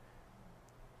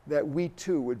 that we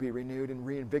too would be renewed and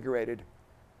reinvigorated,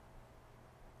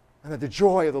 and that the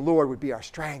joy of the Lord would be our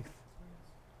strength,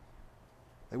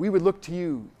 that we would look to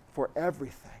you for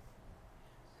everything,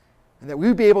 and that we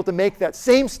would be able to make that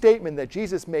same statement that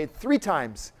Jesus made 3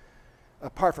 times,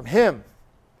 apart from him,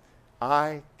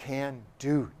 I can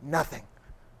do nothing.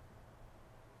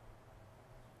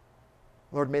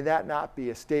 Lord, may that not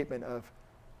be a statement of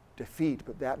defeat,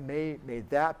 but may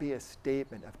that be a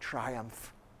statement of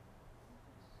triumph.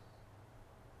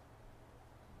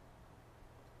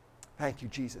 Thank you,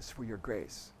 Jesus, for your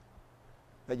grace,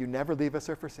 that you never leave us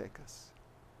or forsake us.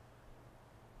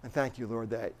 And thank you,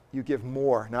 Lord, that you give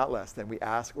more, not less, than we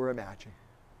ask or imagine.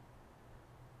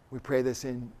 We pray this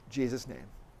in Jesus' name.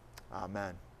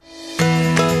 Amen.